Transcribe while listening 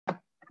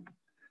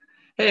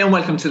Hey, and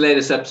welcome to the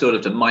latest episode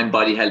of the Mind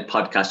Body Health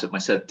Podcast with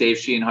myself, Dave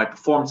Sheehan, high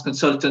performance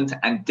consultant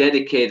and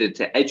dedicated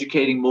to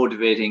educating,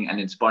 motivating, and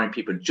inspiring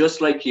people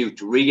just like you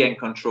to regain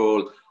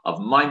control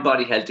of mind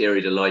body health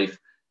area of life,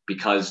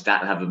 because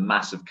that have a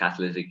massive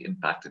catalytic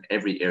impact in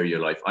every area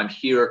of life. I'm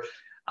here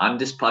on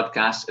this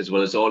podcast, as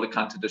well as all the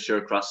content I share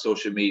across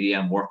social media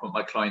and work with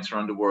my clients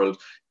around the world,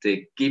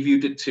 to give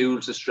you the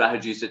tools, the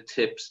strategies, the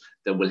tips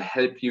that will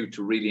help you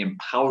to really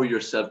empower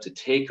yourself to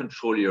take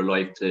control of your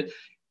life, to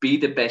be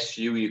the best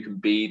you can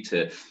be,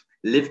 to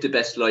live the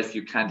best life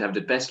you can, to have the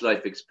best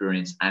life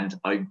experience. And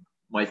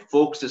my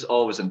focus is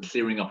always on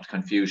clearing up the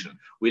confusion.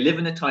 We live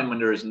in a time when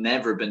there has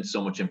never been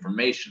so much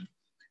information,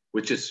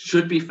 which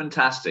should be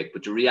fantastic,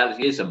 but the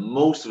reality is that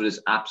most of it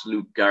is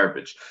absolute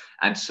garbage,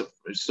 and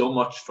so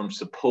much from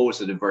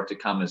supposed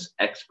inverted commas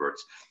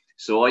experts.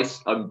 So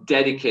I'm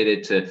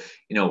dedicated to,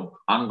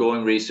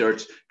 ongoing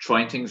research,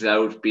 trying things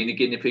out, being a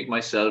guinea pig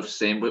myself,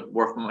 same with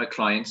working with my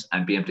clients,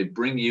 and being able to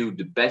bring you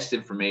the best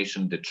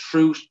information, the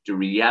truth, the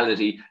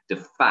reality,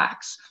 the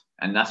facts.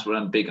 And that's what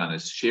I'm big on,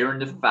 is sharing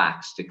the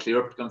facts to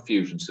clear up the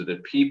confusion so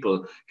that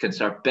people can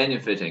start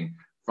benefiting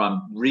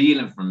from real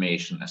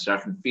information and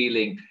start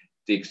feeling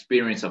the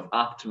experience of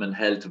optimum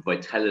health,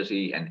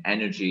 vitality, and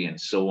energy, and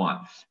so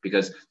on.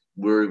 Because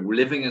we're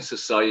living in a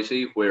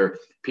society where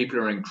people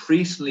are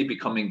increasingly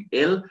becoming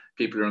ill.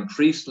 People are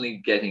increasingly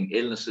getting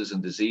illnesses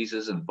and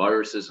diseases and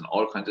viruses and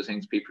all kinds of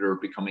things. People are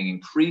becoming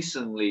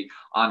increasingly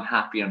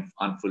unhappy and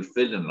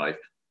unfulfilled in life.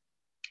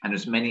 And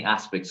there's many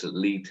aspects that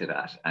lead to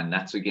that. And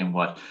that's, again,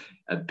 what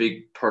a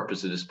big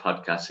purpose of this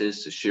podcast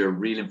is, to share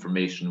real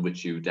information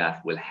with you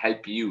that will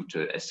help you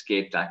to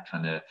escape that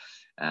kind of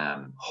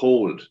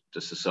hold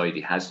the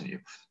society has in you.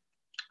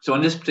 So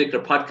in this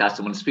particular podcast,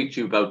 I want to speak to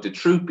you about the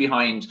truth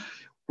behind,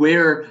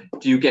 where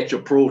do you get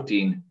your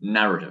protein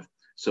narrative?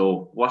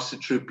 So what's the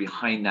truth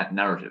behind that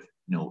narrative?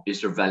 Is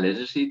there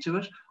validity to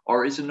it,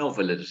 or is there no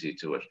validity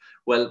to it?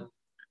 Well,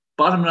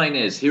 bottom line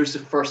is, here's the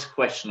first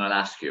question I'll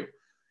ask you.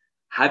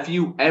 Have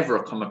you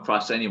ever come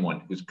across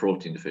anyone who's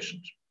protein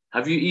deficient?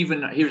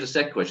 Here's the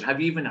second question. Have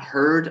you even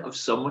heard of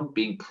someone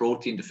being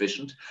protein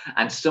deficient,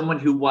 and someone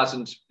who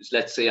wasn't,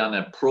 let's say, on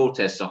a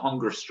protest, a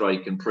hunger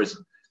strike in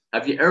prison?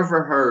 Have you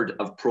ever heard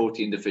of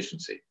protein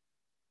deficiency?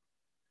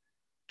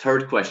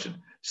 Third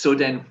question. So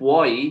then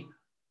why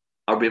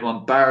are we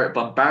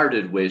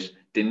bombarded with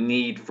the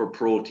need for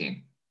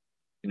protein?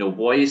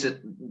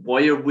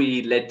 Why are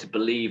we led to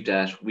believe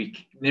that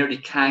we nearly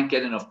can't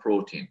get enough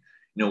protein?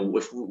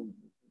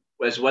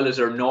 As well as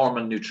our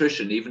normal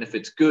nutrition, even if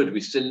it's good, we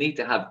still need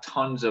to have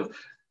tons of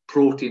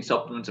protein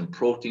supplements and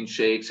protein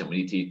shakes, and we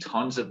need to eat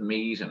tons of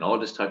meat and all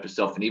this type of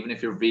stuff. And even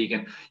if you're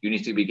vegan, you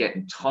need to be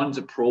getting tons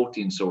of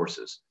protein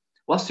sources.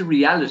 What's the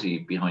reality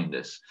behind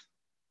this?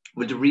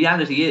 Well, the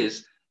reality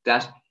is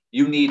that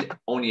you need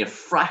only a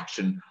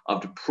fraction of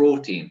the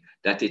protein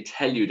that they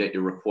tell you that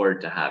you're required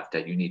to have,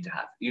 that you need to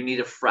have. You need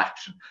a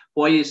fraction.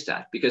 Why is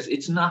that? Because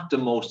it's not the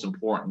most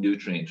important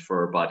nutrient for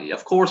our body.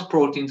 Of course,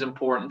 protein's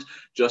important,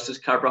 just as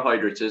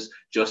carbohydrates is,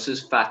 just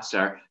as fats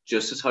are,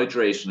 just as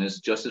hydration is,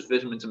 just as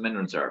vitamins and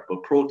minerals are.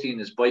 But protein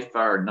is by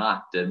far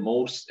not the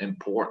most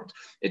important.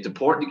 It's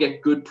important to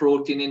get good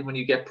protein in when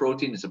you get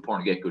protein. It's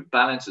important to get good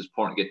balance. It's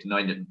important to get the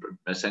 9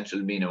 essential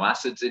amino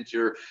acids into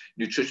your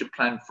nutrition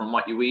plan from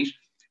what you eat.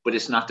 But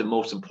it's not the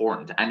most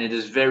important. And it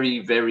is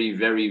very, very,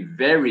 very,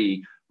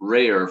 very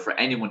rare for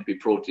anyone to be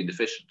protein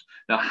deficient.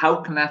 Now, how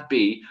can that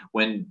be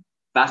when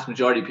vast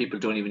majority of people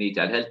don't even eat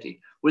that healthy?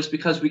 Well, it's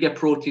because we get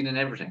protein in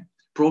everything.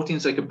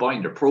 Protein's like a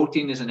binder.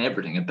 Protein is in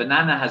everything. A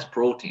banana has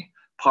protein.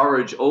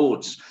 Porridge,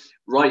 oats,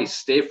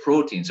 rice, they have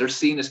proteins. They're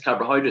seen as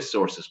carbohydrate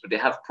sources, but they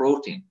have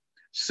protein.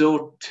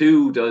 So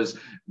too does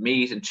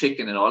meat and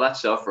chicken and all that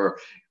stuff, or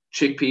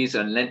chickpeas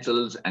and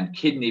lentils and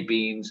kidney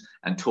beans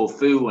and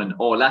tofu and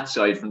all that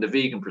side from the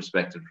vegan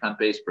perspective,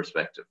 plant-based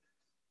perspective.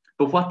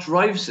 But what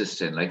drives this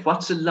then? Like,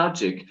 what's the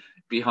logic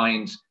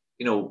behind,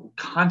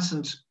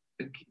 constant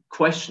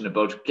question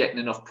about getting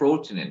enough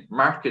protein in,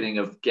 marketing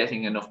of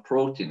getting enough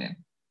protein in,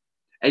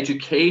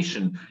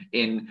 education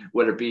in,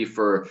 whether it be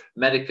for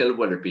medical,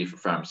 whether it be for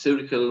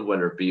pharmaceutical,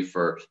 whether it be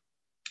for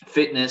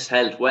fitness,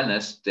 health,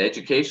 wellness, the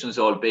education is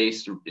all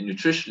based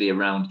nutritionally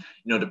around,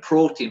 the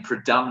protein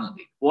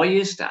predominantly. Why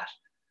is that?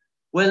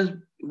 Well,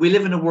 we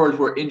live in a world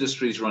where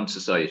industries run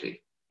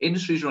society.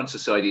 Industries run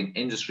society, and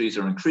industries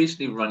are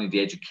increasingly running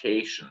the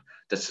education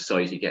that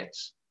society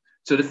gets.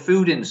 So the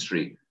food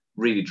industry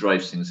really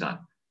drives things on.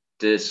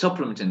 The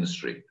supplement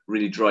industry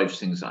really drives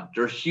things on.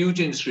 There are huge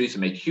industries that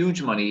make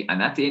huge money,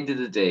 and at the end of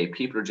the day,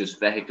 people are just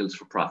vehicles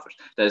for profit.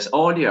 That is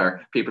all they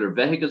are. People are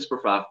vehicles for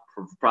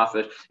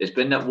profit. It's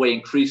been that way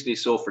increasingly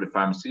so for the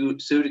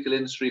pharmaceutical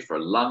industry for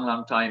a long,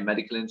 long time,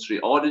 medical industry,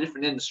 all the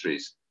different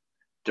industries.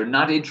 They're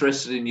not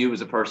interested in you as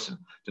a person.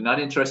 They're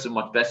not interested in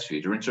what's best for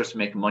you. They're interested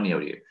in making money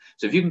out of you.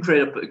 So if you can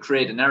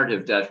create a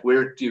narrative that,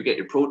 where do you get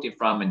your protein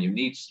from, and you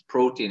need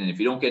protein, and if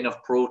you don't get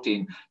enough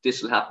protein,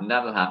 this will happen,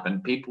 that will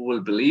happen, people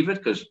will believe it,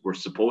 because we're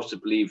supposed to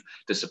believe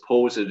the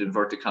supposed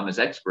inverted commas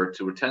experts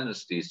who are telling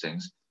us these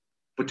things.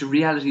 But the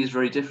reality is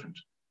very different.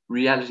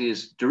 reality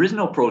is there is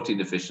no protein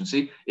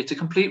deficiency. It's a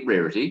complete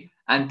rarity.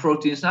 And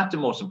protein is not the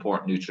most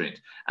important nutrient.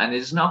 And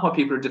it's not what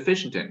people are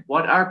deficient in.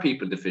 What are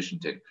people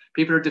deficient in?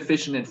 People are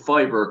deficient in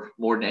fiber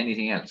more than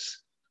anything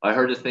else. I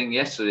heard a thing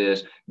yesterday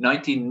that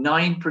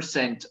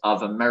 99%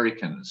 of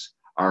Americans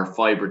are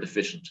fiber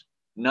deficient.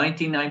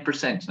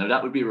 99%. Now,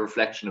 that would be a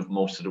reflection of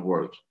most of the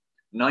world.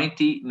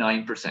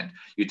 99%.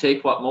 You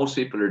take what most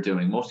people are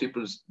doing. Most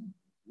people's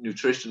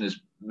nutrition is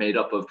made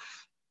up of,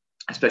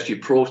 especially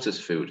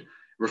processed food,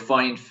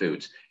 refined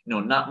foods,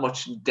 not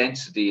much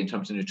density in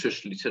terms of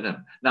nutritionally to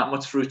them, not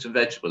much fruits and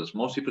vegetables.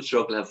 Most people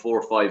struggle to have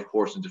 4 or 5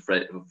 portions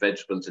of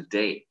vegetables a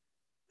day.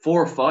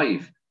 4 or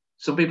 5.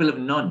 Some people have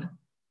none.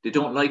 They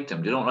don't like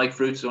them. They don't like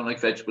fruits, they don't like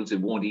vegetables, they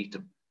won't eat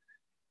them.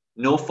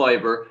 No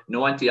fiber,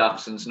 no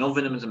antioxidants, no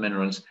vitamins and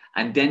minerals.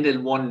 And then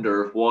they'll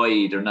wonder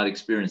why they're not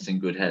experiencing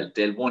good health.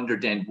 They'll wonder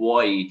then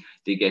why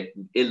they get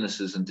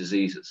illnesses and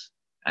diseases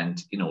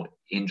and,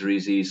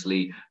 injuries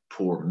easily,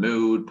 poor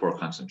mood, poor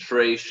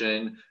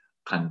concentration,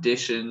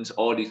 conditions,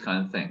 all these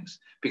kind of things.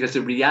 Because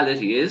the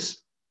reality is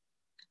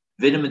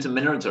vitamins and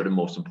minerals are the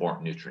most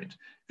important nutrient.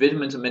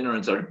 Vitamins and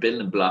minerals are the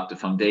building block, the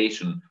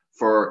foundation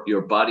for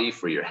your body,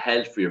 for your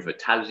health, for your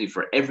vitality,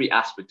 for every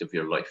aspect of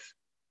your life.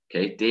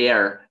 Okay, they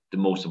are the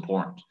most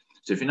important.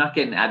 So if you're not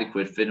getting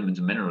adequate vitamins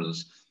and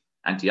minerals,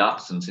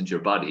 antioxidants into your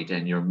body,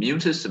 then your immune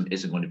system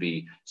isn't going to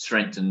be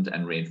strengthened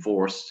and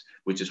reinforced,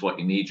 which is what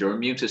you need. Your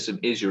immune system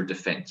is your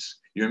defense.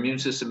 Your immune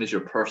system is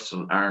your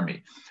personal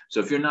army. So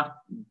if you're not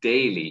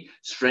daily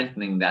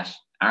strengthening that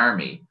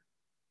army,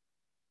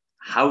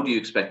 how do you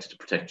expect it to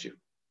protect you?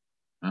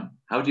 Huh?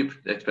 How do you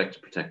expect to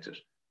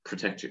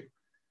protect you?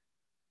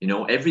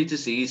 Every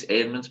disease,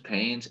 ailments,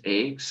 pains,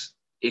 aches,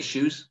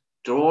 issues,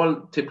 they're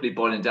all typically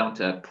boiling down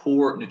to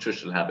poor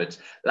nutritional habits,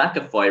 lack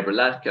of fiber,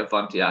 lack of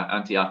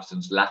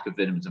antioxidants, lack of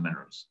vitamins and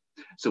minerals.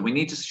 So we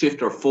need to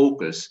shift our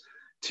focus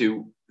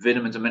to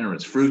vitamins and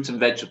minerals, fruits and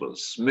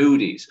vegetables,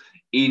 smoothies,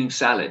 eating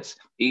salads,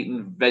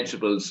 eating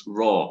vegetables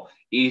raw,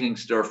 eating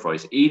stir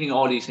fries, eating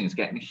all these things,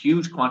 getting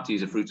huge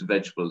quantities of fruits and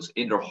vegetables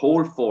in their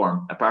whole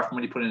form, apart from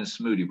when you put in a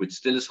smoothie, which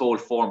still is whole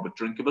form but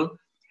drinkable.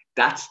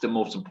 That's the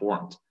most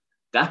important.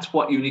 That's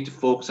what you need to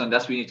focus on.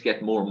 That's what you need to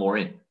get more and more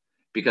in.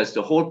 Because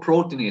the whole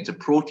protein, it's a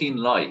protein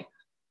lie.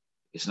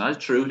 It's not a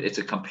truth, it's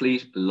a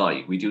complete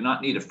lie. We do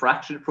not need a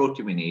fraction of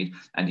protein we need.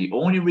 And the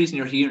only reason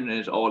you're hearing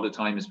it all the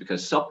time is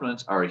because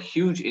supplements are a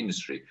huge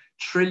industry.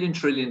 Trillion,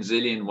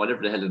 zillion,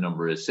 whatever the hell the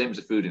number is, same as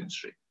the food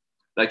industry.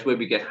 Like the way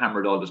we get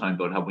hammered all the time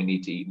about how we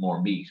need to eat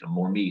more meat and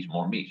more meat,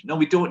 more meat. No,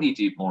 we don't need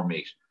to eat more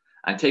meat.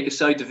 And take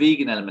aside the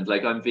vegan element,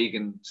 like I'm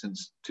vegan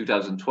since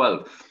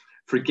 2012.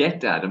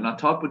 Forget that. I'm not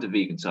talking about the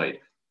vegan side.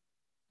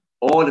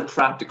 All the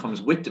crap that comes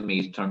with the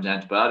meat in terms of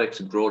antibiotics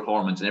and growth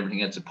hormones and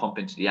everything else to pump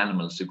into the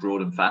animals to grow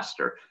them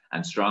faster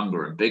and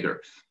stronger and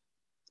bigger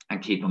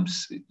and keep them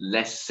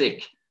less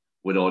sick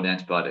with all the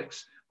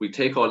antibiotics. We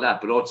take all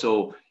that, but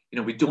also,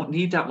 we don't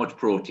need that much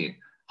protein.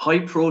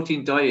 High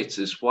protein diets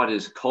is what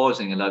is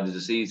causing a lot of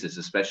diseases,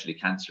 especially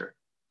cancer.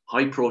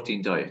 High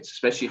protein diets,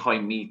 especially high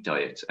meat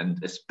diets,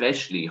 and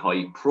especially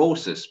high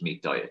processed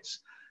meat diets.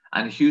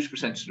 And a huge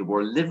percentage of the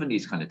world live in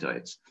these kind of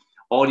diets.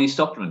 All these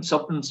supplements,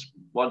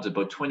 was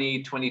about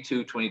 20,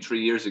 22, 23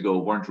 years ago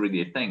weren't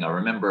really a thing. I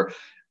remember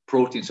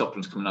protein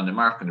supplements coming on the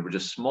market and they were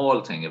just a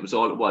small thing. It was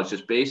all it was,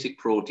 just basic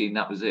protein,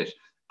 that was it.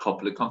 A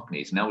couple of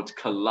companies. Now it's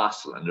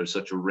colossal and there's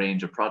such a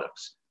range of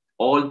products,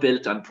 all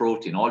built on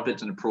protein, all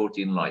built on a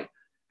protein lie.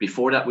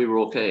 Before that, we were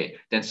okay.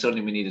 Then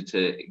suddenly we needed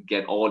to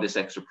get all this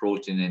extra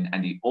protein in.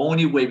 And the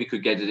only way we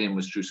could get it in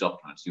was through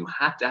supplements. You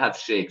had to have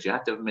shakes, you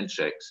had to have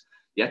milkshakes.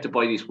 You had to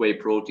buy these whey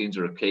proteins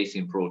or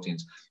casein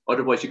proteins.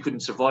 Otherwise, you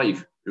couldn't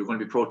survive. You're going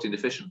to be protein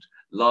deficient.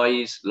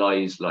 Lies,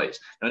 lies, lies.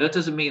 Now, that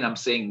doesn't mean I'm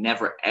saying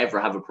never, ever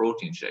have a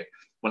protein shake.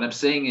 What I'm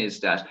saying is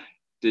that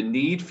the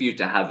need for you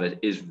to have it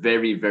is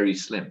very, very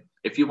slim.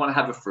 If you want to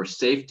have it for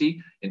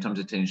safety, in terms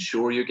of to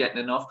ensure you're getting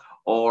enough,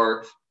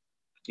 or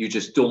you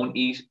just don't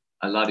eat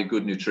a lot of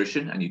good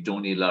nutrition and you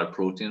don't need a lot of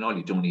protein at all,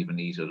 you don't even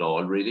eat at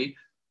all, really,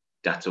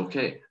 that's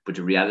okay. But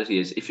the reality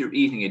is, if you're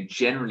eating a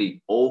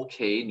generally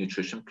okay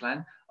nutrition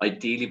plan,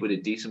 ideally with a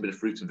decent bit of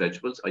fruits and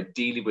vegetables,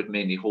 ideally with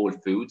mainly whole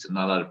foods and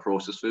not a lot of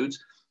processed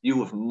foods,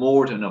 you have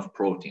more than enough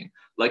protein.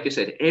 Like I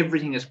said,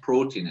 everything is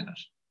protein in it.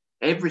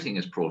 Everything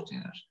is protein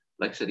in it.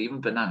 Like I said,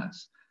 even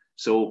bananas.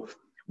 So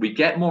we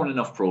get more than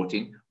enough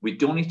protein. We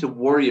don't need to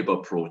worry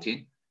about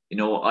protein.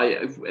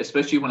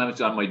 Especially when I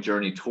was on my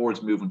journey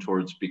towards moving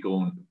towards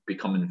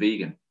becoming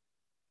vegan,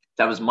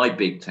 that was my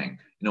big thing.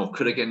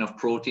 Could I get enough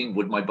protein?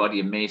 Would my body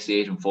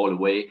emaciate and fall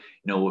away?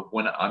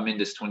 When I'm in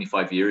this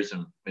 25 years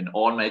and in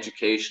all my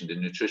education, the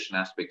nutrition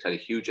aspect had a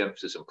huge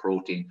emphasis on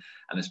protein.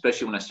 And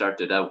especially when I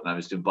started out and I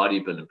was doing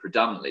bodybuilding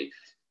predominantly,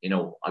 it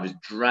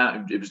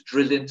was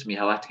drilled into me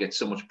how I had to get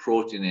so much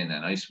protein in.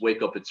 And I used to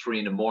wake up at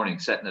 3 a.m,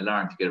 set an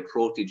alarm to get a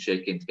protein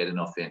shake in to get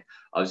enough in.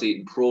 I was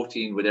eating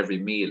protein with every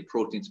meal,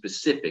 protein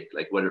specific,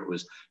 like whether it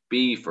was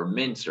beef or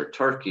mince or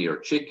turkey or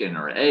chicken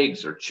or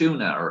eggs or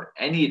tuna or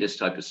any of this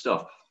type of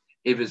stuff.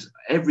 It was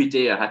every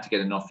day I had to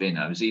get enough in.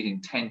 I was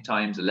eating 10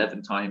 times,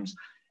 11 times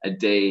a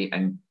day.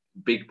 And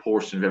big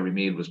portion of every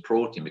meal was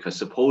protein, because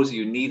suppose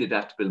you needed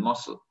that to build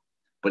muscle.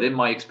 But in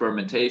my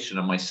experimentation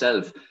on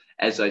myself,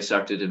 as I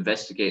started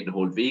investigating the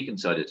whole vegan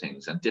side of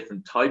things and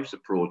different types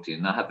of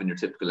protein, not having your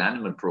typical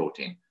animal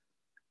protein,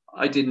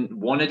 I didn't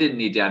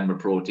need the animal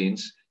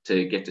proteins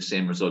to get the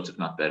same results, if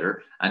not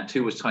better. And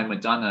two, as time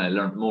went on, and I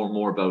learned more and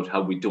more about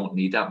how we don't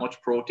need that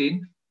much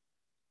protein.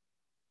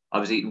 I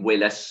was eating way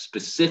less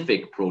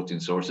specific protein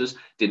sources,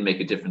 didn't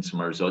make a difference in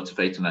my results. If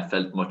I ate and I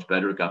felt much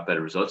better, got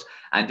better results.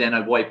 And then I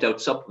wiped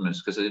out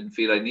supplements because I didn't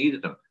feel I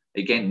needed them.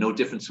 Again, no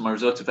difference in my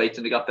results if I ate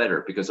and they got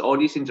better, because all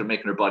these things are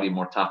making our body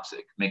more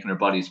toxic, making our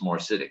bodies more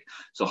acidic.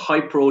 So high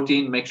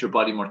protein makes your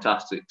body more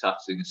toxic,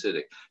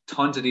 acidic.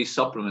 Tons of these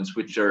supplements,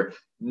 which are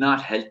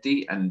not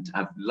healthy and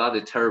have a lot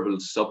of terrible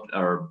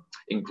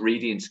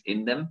ingredients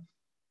in them,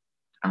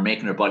 are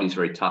making our bodies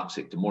very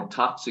toxic. The more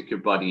toxic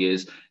your body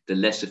is, the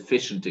less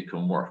efficient it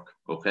can work.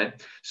 Okay.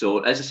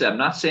 So as I said, I'm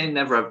not saying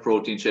never have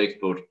protein shakes,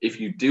 but if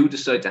you do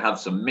decide to have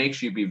some, make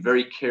sure you be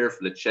very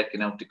careful at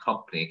checking out the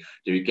company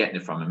that you're getting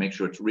it from, and make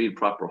sure it's real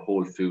proper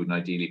whole food and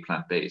ideally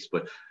plant-based.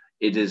 But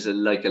it is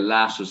like a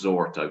last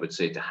resort, I would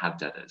say, to have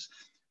that as.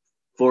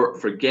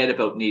 Forget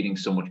about needing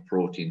so much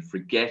protein.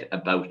 Forget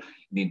about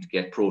needing to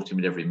get protein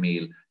with every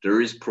meal. There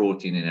is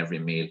protein in every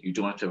meal. You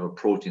don't have to have a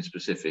protein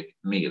specific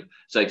meal.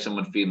 It's like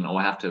someone feeling, oh,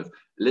 I have to have a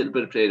little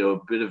bit of potato,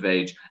 a bit of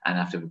veg, and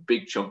I have to have a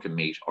big chunk of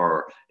meat.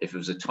 Or if it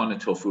was a ton of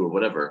tofu or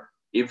whatever,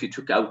 if you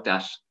took out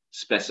that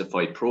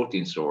specified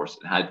protein source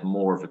and had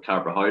more of a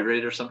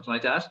carbohydrate or something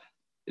like that,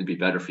 it'd be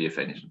better for you, if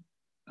anything.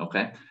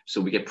 Okay.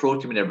 So we get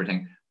protein with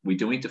everything. We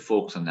don't need to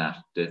focus on that.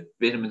 The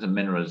vitamins and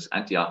minerals,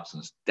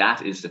 antioxidants,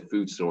 that is the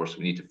food source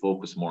we need to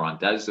focus more on.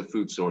 That is the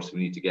food source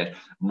we need to get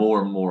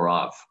more and more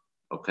of.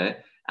 Okay.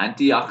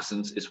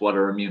 Antioxidants is what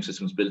our immune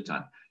system is built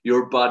on.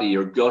 Your body,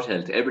 your gut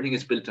health, everything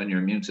is built on your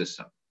immune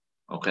system.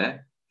 Okay.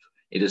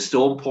 It is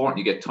so important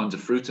you get tons of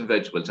fruits and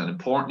vegetables, and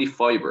importantly,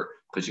 fiber,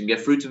 because you can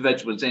get fruits and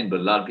vegetables in, but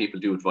a lot of people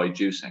do it via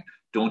juicing.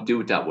 Don't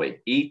do it that way.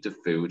 Eat the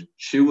food,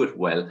 chew it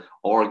well,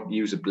 or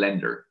use a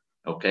blender.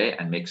 Okay.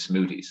 And make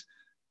smoothies.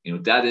 You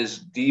know, that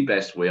is the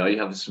best way. I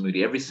have a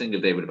smoothie every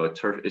single day with about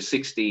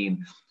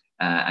 16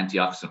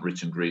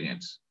 antioxidant-rich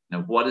ingredients.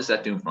 Now, what is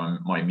that doing for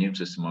my immune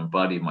system, my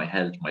body, my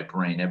health, my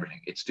brain, everything?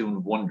 It's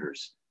doing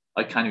wonders.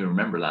 I can't even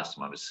remember last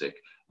time I was sick.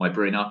 My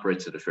brain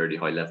operates at a fairly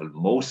high level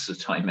most of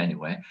the time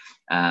anyway.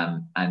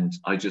 And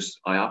I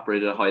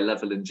operate at a high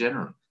level in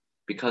general,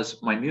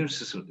 because my immune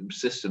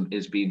system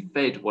is being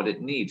fed what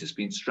it needs. It's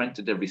being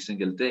strengthened every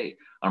single day.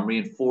 I'm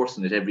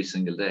reinforcing it every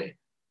single day.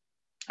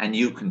 And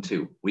you can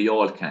too. We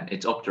all can.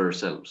 It's up to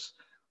ourselves.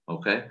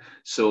 Okay.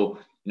 So,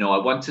 you know,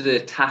 I wanted to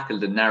tackle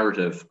the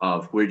narrative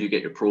of where do you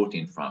get your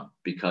protein from,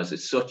 because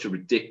it's such a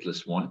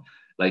ridiculous one.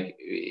 Like,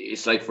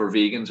 it's like for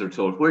vegans are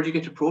told, where do you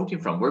get your protein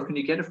from? Where can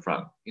you get it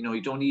from? You know,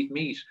 you don't eat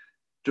meat.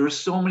 There are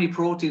so many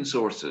protein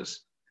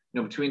sources,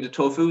 you know, between the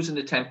tofus and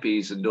the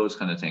tempehs and those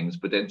kind of things,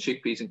 but then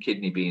chickpeas and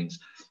kidney beans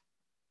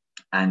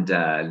and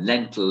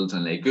lentils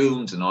and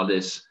legumes and all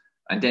this.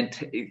 And then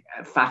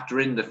factor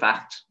in the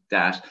fact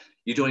that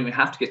you don't even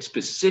have to get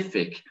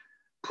specific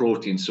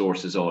protein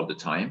sources all the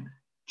time.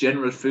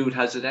 General food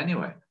has it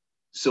anyway.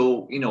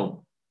 So, you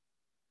know,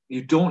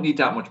 you don't need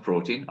that much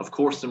protein. Of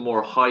course, the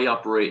more high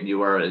operating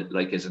you are,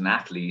 like as an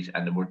athlete,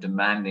 and the more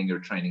demanding your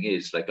training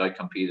is, like I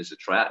compete as a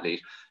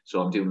triathlete,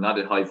 so I'm doing a lot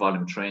of high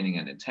volume training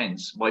and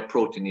intense, my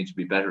protein needs to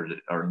be better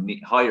or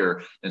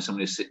higher than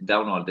somebody who's sitting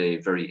down all day,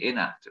 very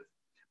inactive.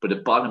 But the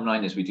bottom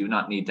line is we do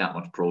not need that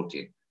much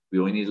protein. We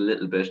only need a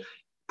little bit.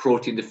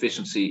 Protein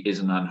deficiency is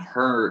an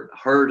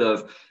unheard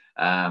of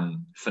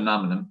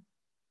phenomenon.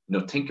 You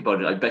know, think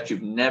about it. I bet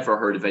you've never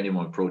heard of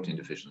anyone with protein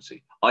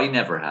deficiency. I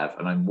never have,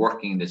 and I'm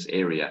working in this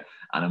area,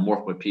 and I'm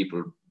working with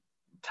people,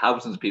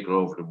 thousands of people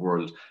over the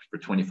world for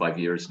 25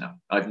 years now.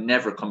 I've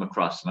never come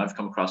across, and I've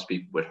come across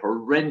people with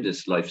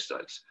horrendous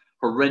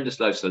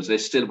lifestyles. They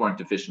still weren't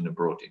deficient in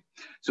protein.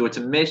 So it's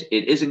a myth.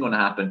 It isn't going to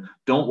happen.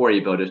 Don't worry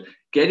about it.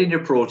 Get in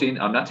your protein.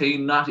 I'm not telling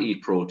you not to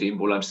eat protein,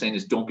 but what I'm saying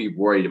is don't be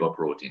worried about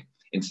protein.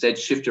 Instead,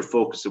 shift your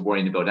focus to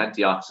worrying about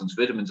antioxidants,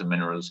 vitamins and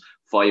minerals,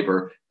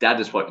 fiber. That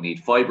is what you need.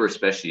 Fiber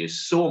especially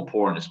is so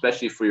important,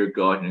 especially for your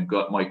gut and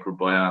gut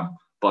microbiome.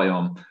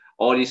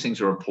 All these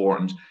things are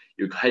important.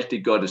 Your healthy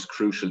gut is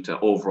crucial to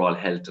overall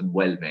health and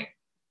well-being.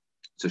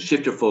 So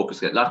shift your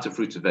focus, get lots of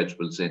fruits and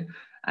vegetables in,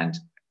 and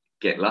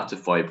get lots of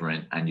fiber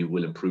in, and you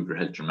will improve your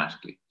health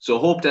dramatically. So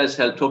hope that's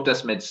helped. Hope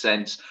that's made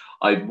sense.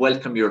 I'd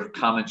welcome your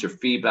comments, your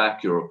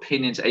feedback, your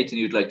opinions, anything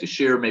you'd like to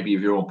share. Maybe you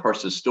have your own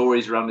personal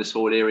stories around this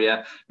whole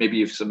area. Maybe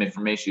you have some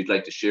information you'd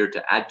like to share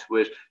to add to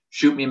it.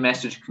 Shoot me a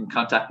message. You can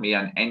contact me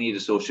on any of the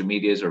social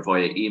medias or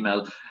via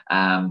email.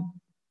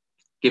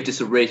 Give this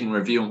a rating,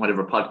 review on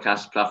whatever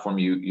podcast platform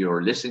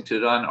you're listening to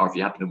it on, or if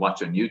you happen to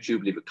watch on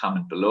YouTube, leave a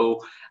comment below.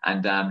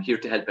 And I'm here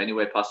to help any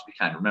way I possibly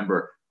can.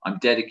 Remember, I'm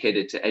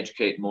dedicated to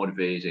educating,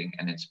 motivating,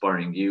 and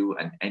inspiring you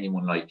and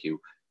anyone like you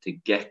to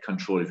get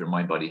control of your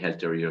mind, body,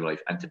 health area of your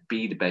life, and to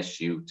be the best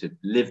you, to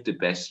live the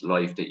best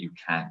life that you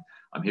can.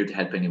 I'm here to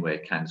help any way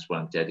I can. That's what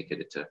I'm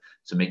dedicated to.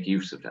 So make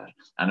use of that.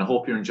 And I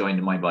hope you're enjoying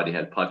the Mind Body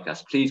Health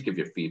podcast. Please give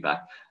your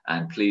feedback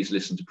and please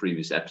listen to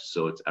previous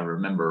episodes. And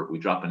remember, we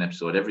drop an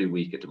episode every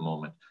week at the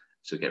moment.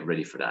 So get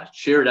ready for that.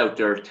 Share it out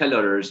there, tell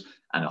others,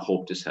 and I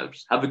hope this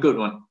helps. Have a good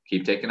one.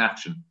 Keep taking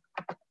action.